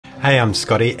Hey, I'm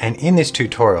Scotty, and in this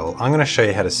tutorial I'm going to show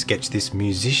you how to sketch this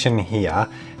musician here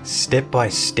step by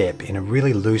step in a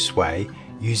really loose way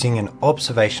using an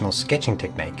observational sketching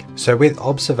technique. So with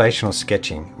observational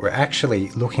sketching, we're actually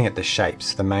looking at the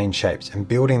shapes, the main shapes, and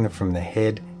building them from the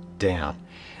head down.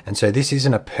 And so this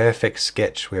isn't a perfect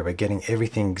sketch where we're getting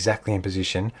everything exactly in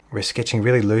position. We're sketching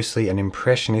really loosely and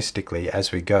impressionistically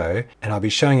as we go, and I'll be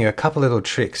showing you a couple little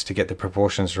tricks to get the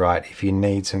proportions right if you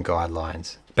need some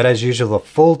guidelines. But as usual, the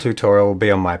full tutorial will be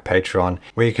on my Patreon,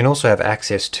 where you can also have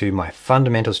access to my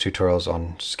fundamentals tutorials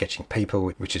on sketching people,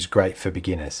 which is great for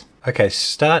beginners. Okay,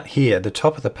 start here at the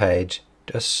top of the page,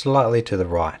 just slightly to the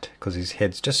right, because his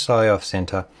head's just slightly off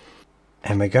center.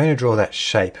 And we're going to draw that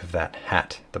shape of that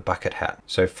hat, the bucket hat.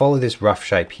 So follow this rough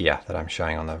shape here that I'm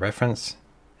showing on the reference.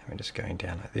 And we're just going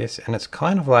down like this. And it's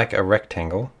kind of like a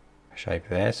rectangle shape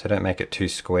there, so don't make it too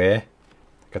square.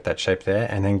 Got that shape there,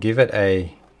 and then give it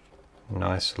a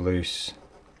nice loose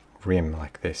rim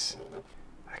like this.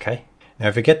 Okay, now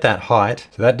if we get that height,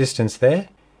 so that distance there,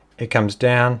 it comes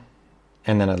down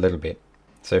and then a little bit.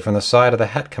 So from the side of the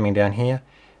hat coming down here,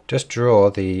 just draw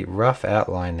the rough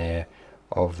outline there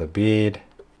of the beard,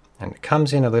 and it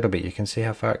comes in a little bit. You can see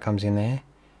how far it comes in there,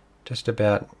 just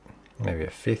about maybe a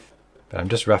fifth, but I'm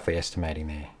just roughly estimating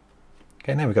there.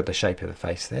 Okay, now we've got the shape of the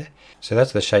face there. So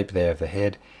that's the shape there of the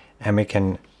head, and we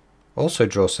can also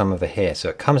draw some of the hair. So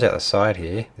it comes out the side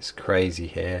here, this crazy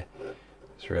hair.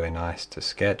 It's really nice to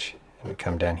sketch. And we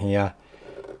come down here,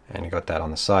 and you got that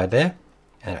on the side there,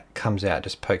 and it comes out,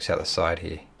 just pokes out the side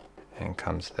here, and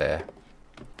comes there.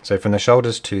 So from the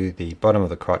shoulders to the bottom of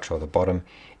the crotch, or the bottom,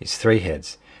 is 3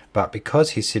 heads. But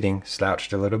because he's sitting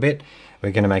slouched a little bit,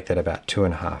 we're going to make that about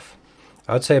 2.5.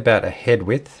 I would say about a head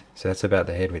width, so that's about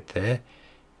the head width there.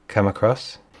 Come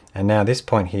across, and now this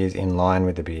point here is in line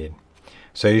with the beard.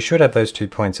 So you should have those 2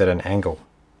 points at an angle.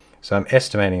 So I'm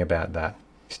estimating about that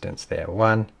distance there.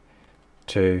 1,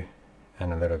 2,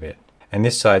 and a little bit. And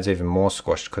this side's even more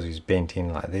squashed because he's bent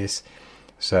in like this.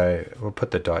 So we'll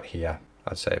put the dot here.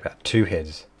 I'd say about 2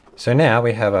 heads. So now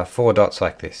we have 4 dots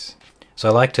like this. So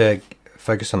I like to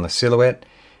focus on the silhouette,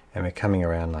 and we're coming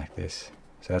around like this.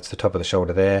 So that's the top of the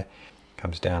shoulder there.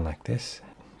 Comes down like this.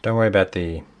 Don't worry about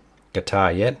the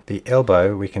guitar yet. The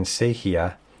elbow we can see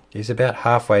here is about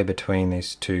halfway between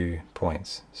these 2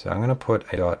 points. So I'm going to put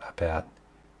a dot about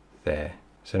there.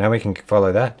 So now we can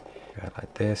follow that. Go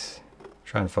like this.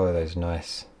 Try and follow those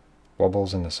nice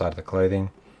wobbles in the side of the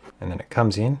clothing. And then it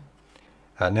comes in.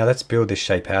 Now let's build this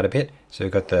shape out a bit. So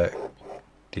we've got the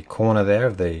corner there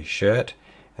of the shirt,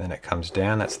 and then it comes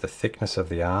down. That's the thickness of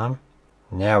the arm.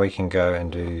 Now we can go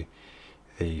and do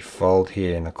the fold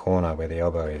here in the corner where the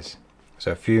elbow is.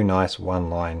 So a few nice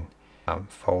one line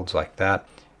folds like that.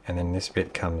 And then this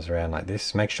bit comes around like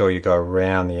this. Make sure you go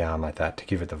around the arm like that to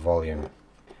give it the volume.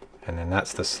 And then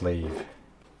that's the sleeve.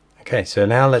 Okay, so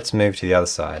now let's move to the other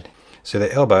side. So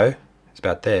the elbow is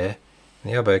about there.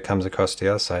 And the elbow comes across to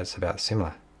the other side. It's about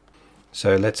similar.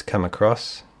 So let's come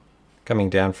across, coming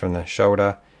down from the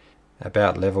shoulder,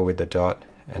 about level with the dot.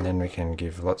 And then we can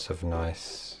give lots of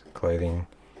nice clothing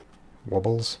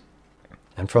wobbles.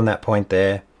 And from that point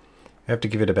there, we have to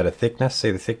give it a bit of thickness. See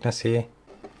the thickness here?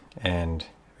 And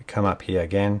come up here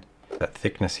again, that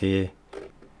thickness here,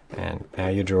 and now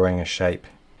you're drawing a shape,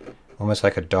 almost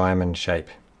like a diamond shape,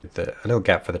 with a little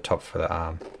gap for the top for the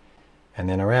arm. And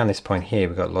then around this point here,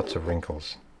 we've got lots of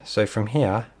wrinkles. So from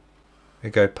here, we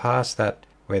go past that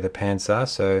where the pants are,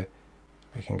 so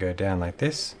we can go down like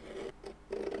this,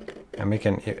 and we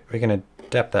can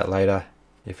adapt that later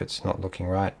if it's not looking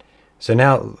right. So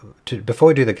now, before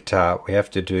we do the guitar, we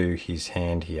have to do his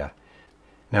hand here.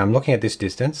 Now I'm looking at this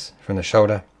distance from the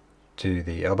shoulder to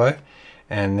the elbow,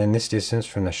 and then this distance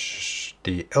from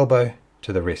the elbow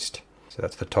to the wrist. So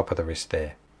that's the top of the wrist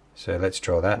there. So let's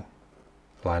draw that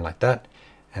line like that,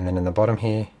 and then in the bottom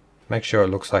here, make sure it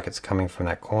looks like it's coming from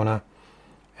that corner,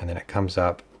 and then it comes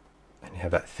up, and you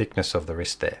have that thickness of the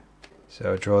wrist there.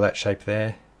 So draw that shape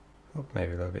there. Oh,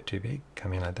 maybe a little bit too big.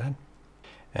 Come in like that.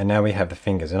 And now we have the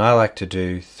fingers, and I like to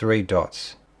do 3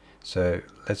 dots. So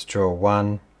let's draw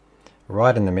 1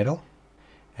 right in the middle,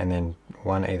 and then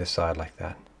 1 either side like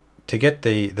that. To get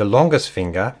the longest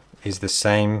finger is the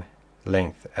same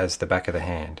length as the back of the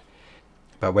hand,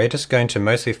 but we're just going to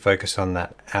mostly focus on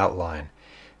that outline.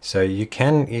 So you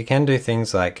can do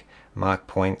things like mark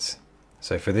points.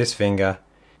 So for this finger,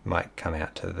 it might come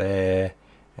out to there,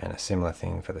 and a similar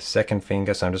thing for the second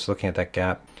finger. So I'm just looking at that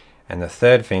gap, and the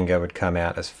third finger would come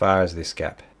out as far as this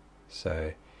gap.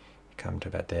 So you come to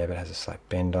about there, but it has a slight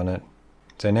bend on it.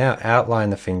 So now outline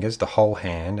the fingers, the whole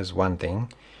hand as one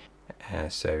thing.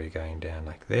 And so we're going down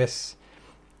like this,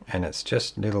 and it's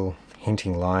just little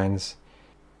hinting lines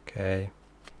Okay,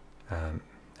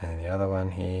 and the other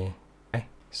one here. Okay.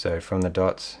 So from the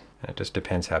dots, it just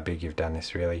depends how big you've done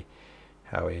this really,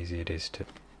 how easy it is to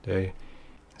do.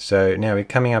 So now we're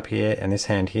coming up here and this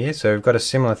hand here, so we've got a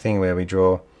similar thing where we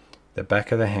draw the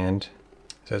back of the hand,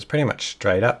 so it's pretty much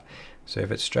straight up. So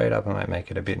if it's straight up, I might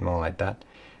make it a bit more like that,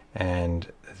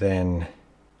 and then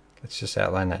let's just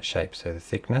outline that shape, so the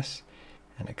thickness,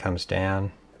 and it comes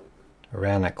down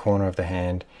around that corner of the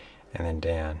hand and then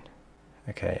down.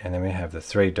 Okay, and then we have the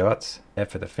 3 dots there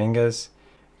for the fingers.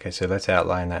 Okay, so let's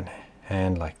outline that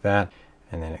hand like that,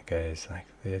 and then it goes like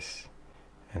this,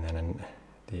 and then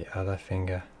the other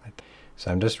finger like that.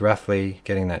 So I'm just roughly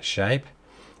getting that shape,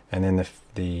 and then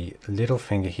the little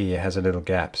finger here has a little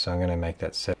gap, so I'm going to make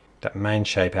that main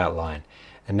shape outline.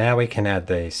 And now we can add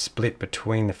the split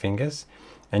between the fingers,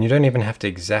 and you don't even have to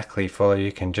exactly follow,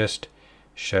 you can just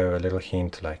show a little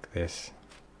hint like this,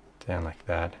 down like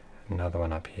that, another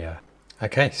one up here.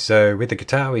 Okay, so with the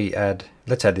guitar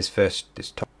let's add this first,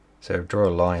 this top. So draw a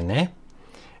line there,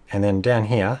 and then down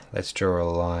here let's draw a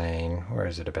line, where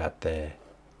is it, about there.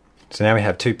 So now we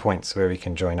have 2 points where we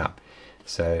can join up.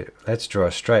 So let's draw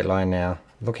a straight line now,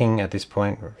 looking at this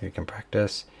point, you can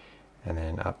practice, and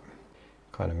then up.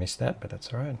 Kind of missed that, but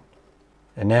that's alright.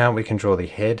 And now we can draw the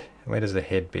head. Where does the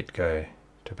head bit go?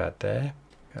 To about there.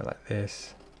 Go like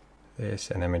this,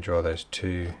 and then we draw those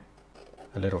 2,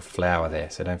 a little flower there,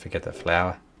 so don't forget the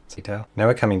flower detail. Now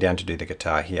we're coming down to do the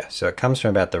guitar here. So it comes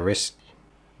from about the wrist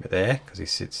there, because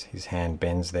his hand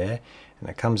bends there, and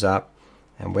it comes up,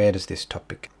 and where does this top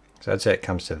bit go? So I'd say it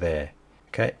comes to there.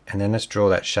 Okay, and then let's draw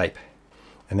that shape.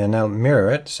 And then I'll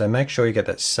mirror it, so make sure you get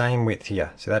that same width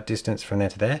here. So that distance from there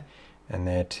to there, and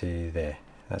there to there.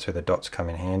 That's where the dots come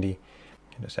in handy.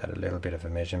 Just add a little bit of a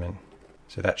measurement.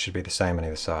 So that should be the same on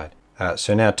either side.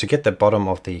 So now to get the bottom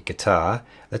of the guitar,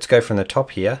 let's go from the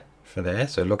top here for there.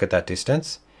 So look at that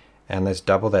distance, and let's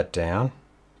double that down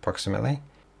approximately,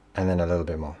 and then a little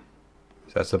bit more.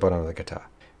 So that's the bottom of the guitar.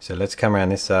 So let's come around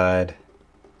this side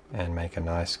and make a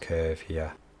nice curve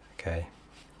here. Okay,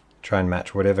 try and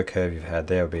match whatever curve you've had.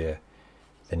 There will be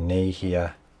the knee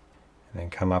here, and then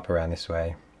come up around this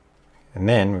way. And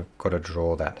then we've got to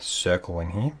draw that circle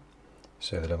in here,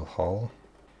 so the little hole.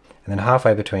 And then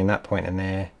halfway between that point and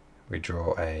there, we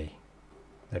draw a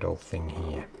little thing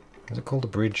here. Is it called a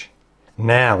bridge?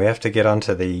 Now we have to get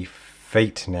onto the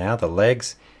feet now, the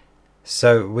legs.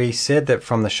 So we said that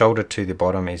from the shoulder to the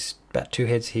bottom is about 2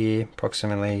 heads here,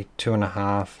 approximately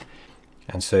 2.5.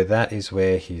 And so that is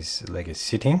where his leg is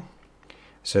sitting.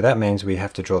 So that means we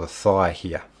have to draw the thigh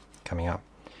here, coming up.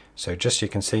 So just you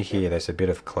can see here, there's a bit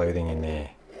of clothing in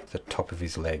there, the top of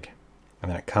his leg.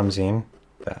 And then it comes in,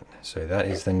 that. So that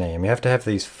is the knee. And we have to have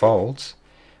these folds,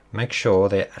 make sure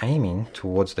they're aiming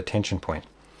towards the tension point.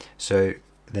 So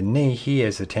the knee here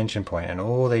is the tension point, and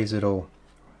all these little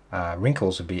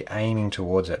wrinkles would be aiming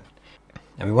towards it.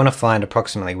 And we want to find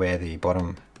approximately where the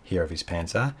bottom here of his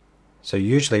pants are. So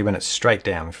usually when it's straight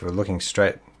down, if we're looking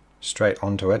straight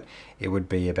onto it, it would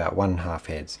be about 1.5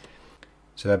 heads.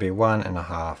 So that'd be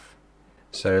 1.5.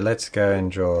 So let's go and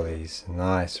draw these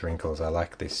nice wrinkles. I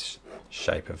like this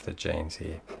shape of the jeans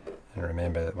here. And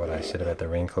remember what I said about the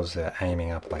wrinkles, they're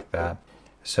aiming up like that.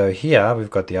 So here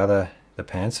we've got the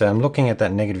pants. So I'm looking at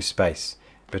that negative space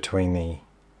between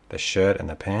the shirt and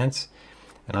the pants.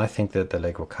 And I think that the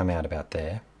leg will come out about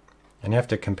there. And you have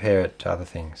to compare it to other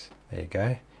things. There you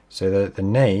go. So the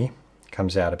knee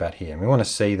comes out about here. And we want to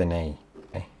see the knee.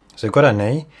 Okay. So we've got our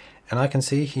knee, and I can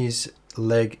see his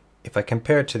leg. If I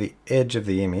compare it to the edge of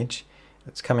the image,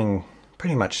 it's coming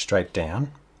pretty much straight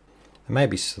down.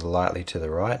 Maybe slightly to the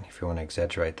right if you want to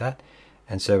exaggerate that.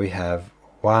 And so we have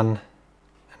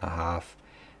 1.5,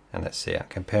 and let's see, I'm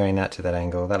comparing that to that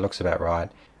angle, that looks about right.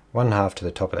 1.5 to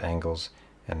the top of the angles,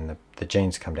 and the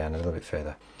jeans come down a little bit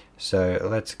further. So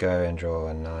let's go and draw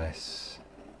a nice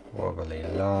wobbly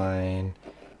line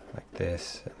like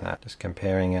this and that. Just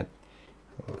comparing it,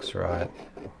 looks right,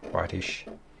 whitish.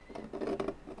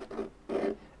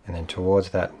 And then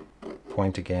towards that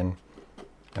point again,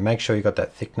 and make sure you got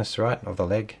that thickness right of the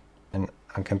leg. And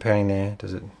I'm comparing there,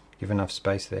 does it give enough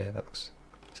space there? That looks.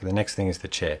 So the next thing is the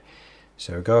chair.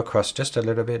 So we go across just a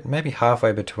little bit, maybe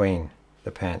halfway between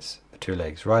the pants, the 2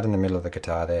 legs, right in the middle of the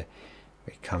guitar there.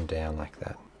 We come down like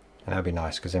that. And that'll be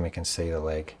nice because then we can see the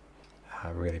leg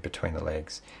really between the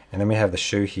legs. And then we have the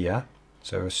shoe here.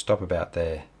 So we'll stop about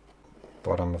there.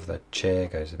 Bottom of the chair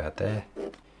goes about there.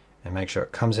 And make sure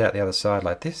it comes out the other side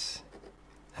like this.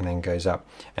 And then goes up.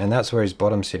 And that's where his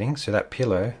bottom's sitting. So that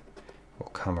pillow will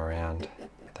come around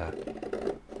like that.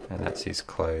 And that's his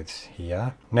clothes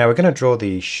here. Now we're going to draw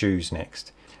the shoes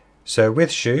next. So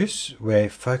with shoes, we're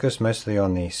focused mostly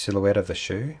on the silhouette of the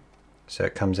shoe. So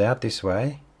it comes out this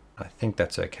way. I think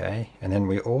that's okay. And then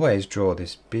we always draw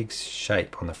this big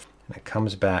shape on the front. And it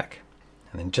comes back.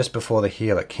 And then just before the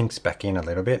heel, it kinks back in a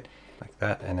little bit, like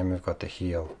that. And then we've got the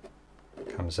heel.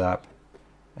 It comes up.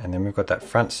 And then we've got that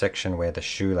front section where the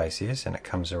shoelace is, and it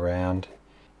comes around.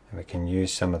 And we can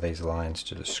use some of these lines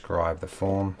to describe the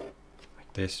form,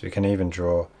 like this. We can even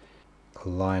draw a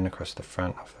line across the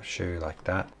front of the shoe like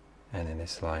that. And then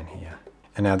this line here.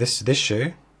 And now this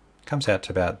shoe comes out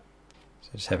to about, so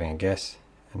just having a guess,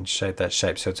 and shape that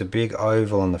shape. So it's a big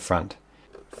oval on the front.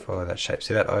 Follow that shape.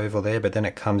 See that oval there? But then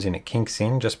it comes in, it kinks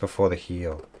in just before the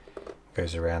heel. It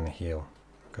goes around the heel.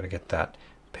 Got to get that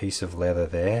piece of leather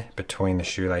there between the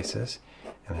shoelaces.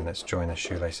 And then let's join the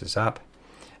shoelaces up.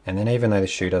 And then even though the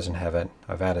shoe doesn't have it,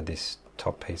 I've added this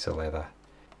top piece of leather.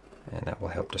 And that will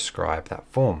help describe that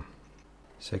form.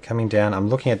 So coming down, I'm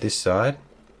looking at this side.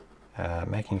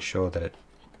 Making sure that it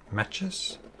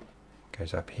matches.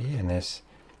 Goes up here, and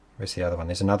where's the other one?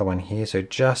 There's another one here, so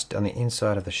just on the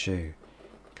inside of the shoe,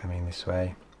 coming this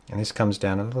way. And this comes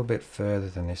down a little bit further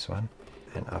than this one,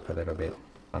 and up a little bit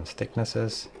on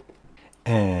thicknesses.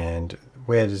 And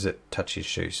where does it touch his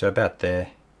shoe? So about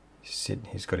there,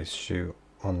 he's got his shoe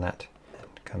on that,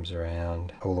 and comes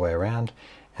around, all the way around,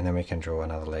 and then we can draw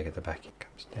another leg at the back. It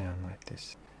comes down like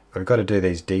this. But we've got to do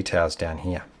these details down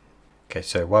here. Okay,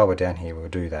 so while we're down here, we'll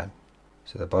do that.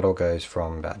 So the bottle goes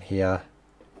from about here.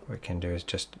 What we can do is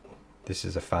just, this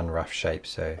is a fun rough shape,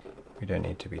 so we don't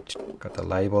need to be, got the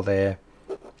label there,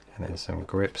 and then some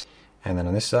grips. And then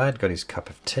on this side, got his cup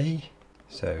of tea.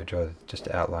 So draw, just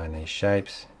outline these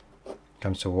shapes.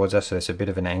 Comes towards us, so there's a bit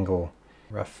of an angle,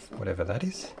 rough, whatever that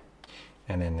is.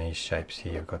 And then these shapes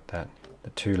here, we've got that, the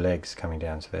two legs coming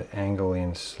down, so they angle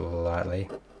in slightly.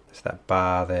 There's that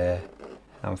bar there.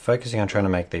 I'm focusing on trying to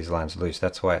make these lines loose.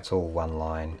 That's why it's all one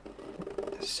line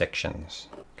sections.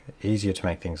 Okay, easier to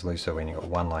make things looser when you've got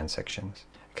one line sections.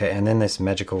 Okay, and then this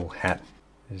magical hat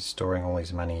is storing all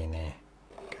his money in there.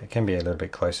 Okay, it can be a little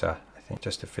bit closer, I think,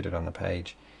 just to fit it on the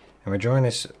page. And we're drawing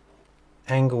this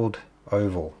angled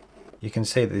oval. You can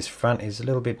see that this front is a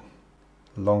little bit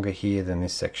longer here than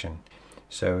this section.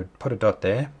 So put a dot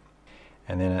there,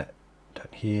 and then a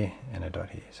dot here, and a dot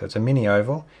here. So it's a mini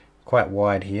oval, quite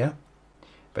wide here.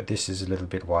 But this is a little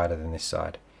bit wider than this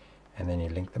side, and then you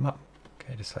link them up,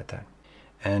 okay, just like that.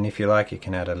 And if you like, you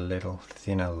can add a little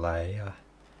thinner layer.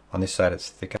 On this side it's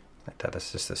thicker, like that.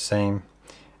 That's just the seam.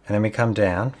 And then we come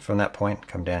down from that point,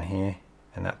 come down here,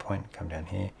 and that point, come down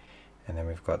here, and then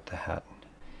we've got the hat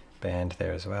band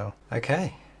there as well.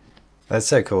 Okay, that's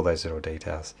so cool, those little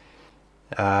details.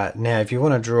 Now if you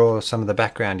want to draw some of the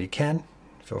background, you can,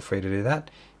 feel free to do that.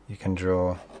 You can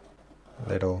draw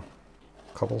little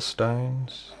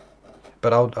cobblestones,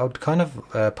 but I'll kind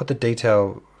of put the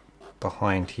detail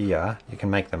behind here. You can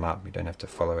make them up, you don't have to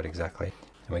follow it exactly.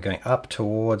 And we're going up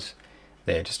towards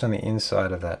there, just on the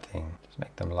inside of that thing. Just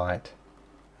make them light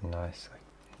and nice.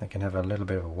 They can have a little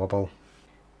bit of a wobble,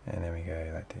 and then we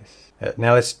go like this.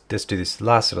 Now let's do this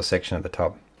last little section at the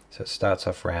top. So it starts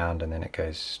off round, and then it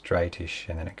goes straightish,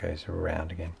 and then it goes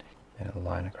round again, and a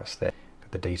line across there.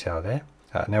 Got the detail there.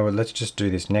 Now let's just do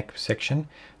this neck section.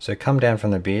 So come down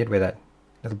from the beard, where that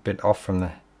little bit off from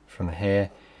the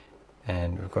hair,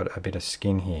 and we've got a bit of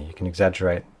skin here. You can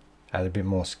exaggerate, add a bit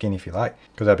more skin if you like,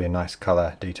 because that'll be a nice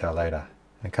color detail later.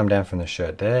 And come down from the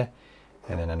shirt there,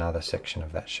 and then another section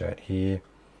of that shirt here.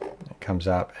 It comes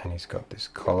up, and he's got this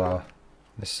collar on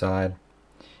this side.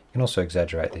 You can also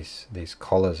exaggerate these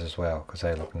collars as well, because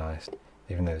they look nice,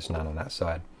 even though there's none on that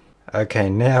side. Okay,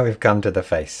 now we've come to the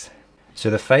face. So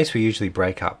the face we usually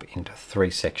break up into 3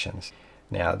 sections.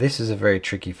 Now this is a very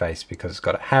tricky face because it's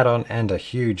got a hat on and a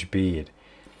huge beard.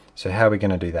 So how are we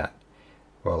going to do that?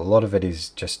 Well, a lot of it is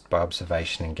just by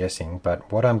observation and guessing, but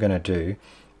what I'm going to do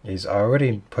is I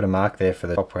already put a mark there for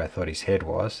the top where I thought his head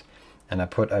was, and I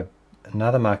put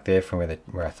another mark there from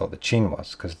where I thought the chin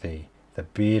was, because the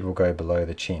beard will go below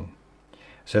the chin.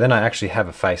 So then I actually have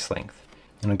a face length,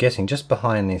 and I'm guessing just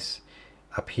behind this,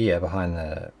 up here behind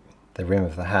the rim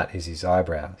of the hat, is his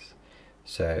eyebrows.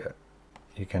 So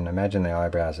you can imagine the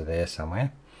eyebrows are there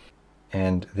somewhere,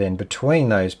 and then between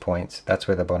those points, that's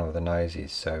where the bottom of the nose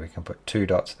is. So we can put 2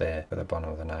 dots there for the bottom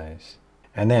of the nose.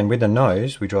 And then with the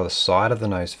nose, we draw the side of the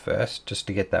nose first, just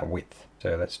to get that width.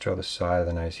 So let's draw the side of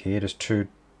the nose here, just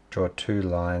draw 2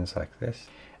 lines like this.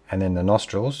 And then the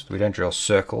nostrils, we don't draw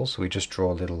circles, we just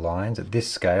draw little lines. At this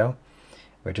scale,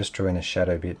 we're just drawing the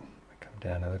shadow bit. We come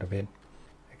down a little bit.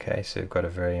 Okay, so we've got a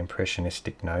very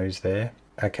impressionistic nose there.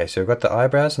 Okay, so we've got the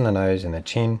eyebrows and the nose and the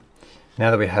chin. Now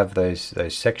that we have those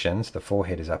sections, the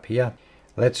forehead is up here.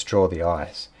 Let's draw the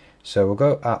eyes. So we'll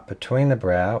go up between the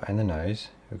brow and the nose,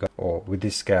 or with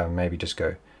this scale maybe just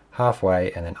go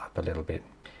halfway and then up a little bit,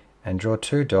 and draw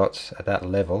 2 dots at that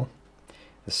level,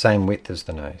 the same width as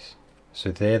the nose.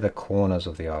 So they're the corners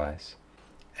of the eyes.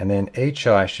 And then each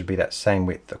eye should be that same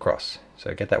width across.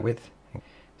 So get that width,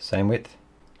 same width.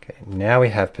 Okay, now we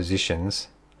have positions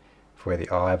for where the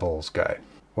eyeballs go.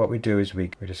 What we do is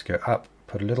we just go up,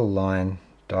 put a little line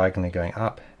diagonally going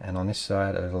up, and on this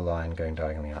side a little line going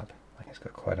diagonally up. Like it's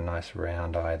got quite a nice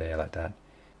round eye there like that.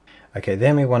 Okay,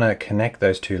 then we want to connect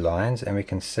those 2 lines, and we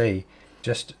can see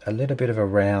just a little bit of a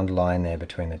round line there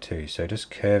between the 2. So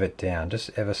just curve it down just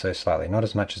ever so slightly, not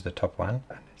as much as the top one.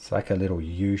 It's like a little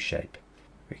U shape.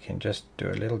 We can just do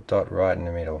a little dot right in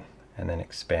the middle and then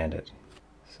expand it.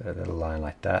 So a little line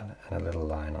like that and a little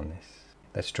line on this.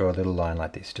 Let's draw a little line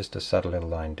like this, just a subtle little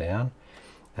line down,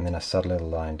 and then a subtle little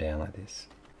line down like this,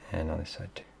 and on this side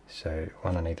too. So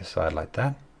one on either side like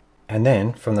that. And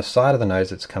then from the side of the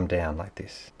nose it's come down like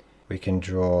this. We can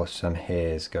draw some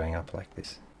hairs going up like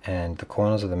this. And the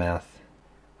corners of the mouth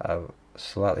are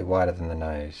slightly wider than the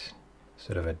nose.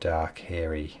 Sort of a dark,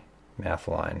 hairy mouth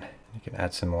line. You can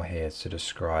add some more hairs to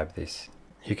describe this.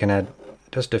 You can add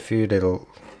just a few little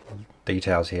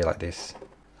details here like this.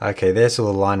 Okay, there's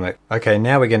all the line work. Okay,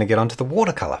 now we're going to get onto the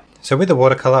watercolor. So with the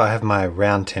watercolor, I have my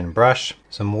round 10 brush,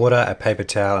 some water, a paper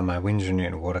towel, and my Winsor &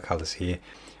 Newton watercolors here.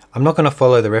 I'm not going to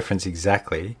follow the reference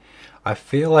exactly. I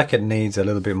feel like it needs a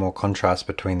little bit more contrast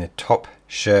between the top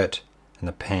shirt and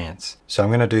the pants. So I'm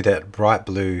going to do that bright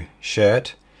blue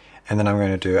shirt, and then I'm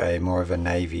going to do a more of a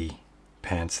navy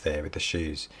pants there with the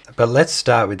shoes. But let's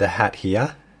start with the hat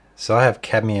here. So I have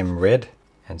cadmium red,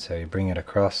 and so you bring it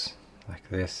across like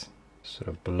this, sort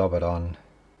of blob it on.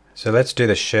 So let's do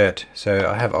the shirt. So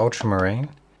I have ultramarine,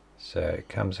 so it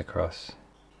comes across,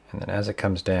 and then as it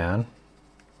comes down,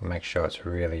 make sure it's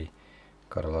really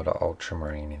got a lot of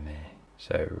ultramarine in there.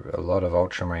 So a lot of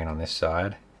ultramarine on this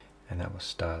side, and that will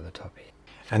start at the top here.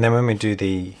 And then when we do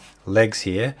the legs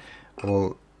here,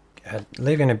 we'll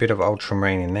leave in a bit of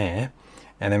ultramarine in there,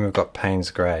 and then we've got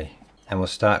Payne's grey, and we'll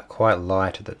start quite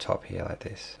light at the top here like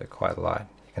this, so quite light.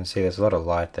 You can see there's a lot of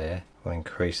light there. We'll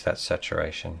increase that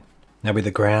saturation. Now with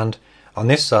the ground, on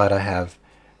this side I have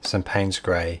some Payne's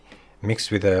grey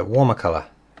mixed with a warmer colour.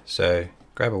 So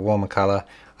grab a warmer colour.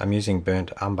 I'm using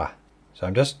burnt umber. So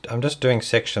I'm just doing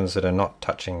sections that are not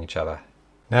touching each other.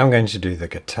 Now I'm going to do the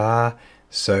guitar.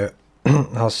 So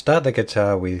I'll start the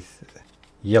guitar with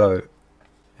yellow,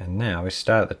 and now we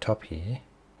start at the top here.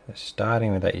 So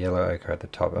starting with that yellow ochre at the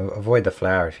top. Avoid the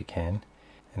flower if you can.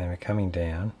 And then we're coming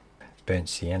down, burnt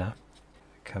sienna,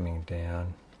 coming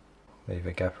down, leave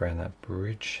a gap around that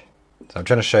bridge. So I'm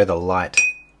trying to show the light.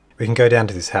 We can go down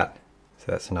to this hat.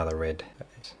 So that's another red.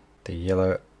 The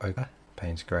yellow ochre,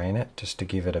 Payne's grey in it, just to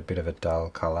give it a bit of a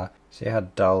dull colour. See how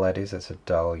dull that is? It's a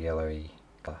dull yellowy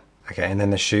colour. Okay, and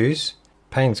then the shoes,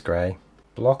 Payne's grey,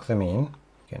 block them in. You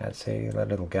can add, see,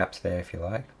 little gaps there if you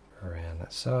like, around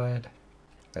that side.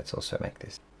 Let's also make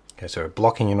this. Okay, so we're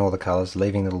blocking in all the colours,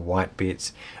 leaving little white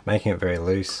bits, making it very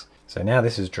loose. So now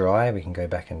this is dry, we can go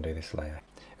back and do this layer.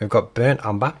 We've got burnt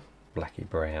umber, blacky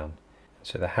brown.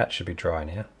 So the hat should be dry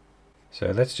now.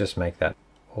 So let's just make that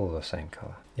all the same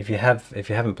colour. If you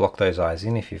haven't blocked those eyes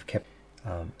in, if you've kept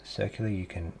circular, you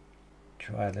can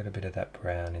try a little bit of that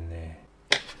brown in there.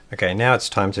 Okay, now it's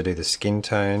time to do the skin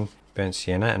tone, burnt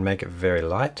sienna, and make it very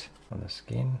light on the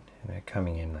skin. And they're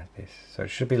coming in like this. So it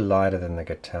should be lighter than the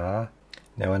guitar.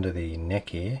 Now under the neck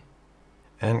here.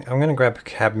 And I'm going to grab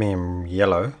cadmium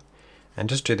yellow and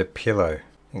just do the pillow.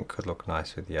 I think it could look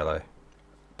nice with yellow.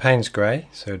 Payne's grey,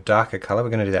 so darker colour. We're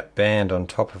going to do that band on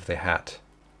top of the hat.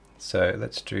 So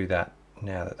let's do that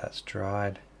now that that's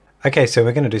dried. Okay, so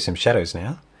we're going to do some shadows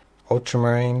now.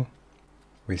 Ultramarine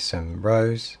with some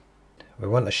rose. We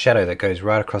want the shadow that goes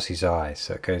right across his eyes,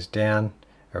 so it goes down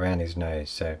around his nose.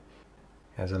 So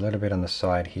there's a little bit on the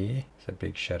side here. There's a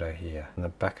big shadow here. On the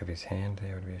back of his hand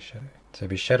there would be a shadow. So there'll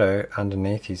be shadow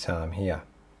underneath his arm here.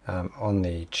 On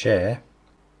the chair.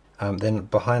 Then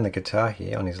behind the guitar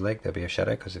here on his leg there'll be a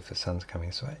shadow because if the sun's coming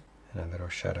this way. And a little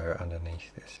shadow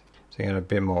underneath this. So you got a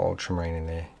bit more ultramarine in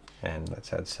there. And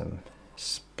let's add some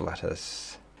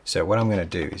splatters. So what I'm going to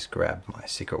do is grab my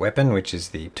secret weapon, which is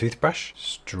the toothbrush.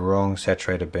 Strong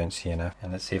saturated burnt sienna.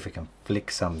 And let's see if we can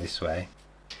flick some this way.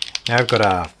 Now I've got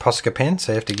a Posca pen,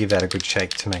 so you have to give that a good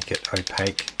shake to make it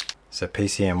opaque. So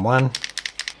PCM 1.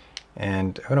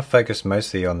 And I'm going to focus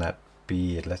mostly on that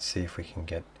beard. Let's see if we can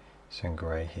get some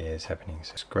grey hairs happening.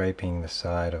 So scraping the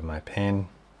side of my pen.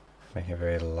 Making a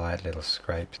very light little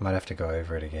scrape. Might have to go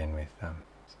over it again with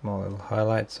small little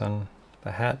highlights on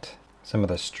the hat. Some of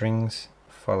the strings,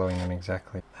 following them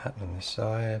exactly. Hat on this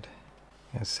side.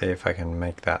 Let's see if I can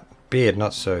make that beard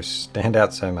not so stand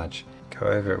out so much. Go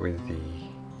over it with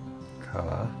the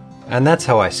colour. And that's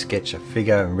how I sketch a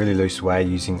figure in a really loose way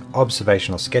using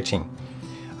observational sketching.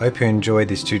 I hope you enjoyed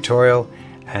this tutorial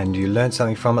and you learned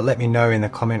something from it. Let me know in the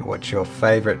comment what your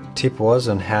favourite tip was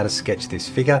on how to sketch this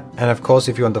figure. And of course,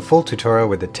 if you want the full tutorial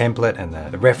with the template and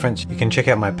the reference, you can check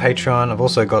out my Patreon. I've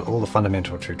also got all the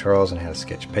fundamental tutorials on how to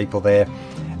sketch people there.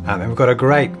 And we've got a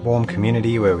great warm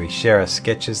community where we share our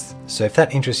sketches. So if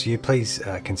that interests you, please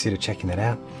consider checking that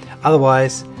out.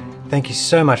 Otherwise, thank you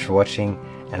so much for watching,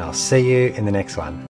 and I'll see you in the next one.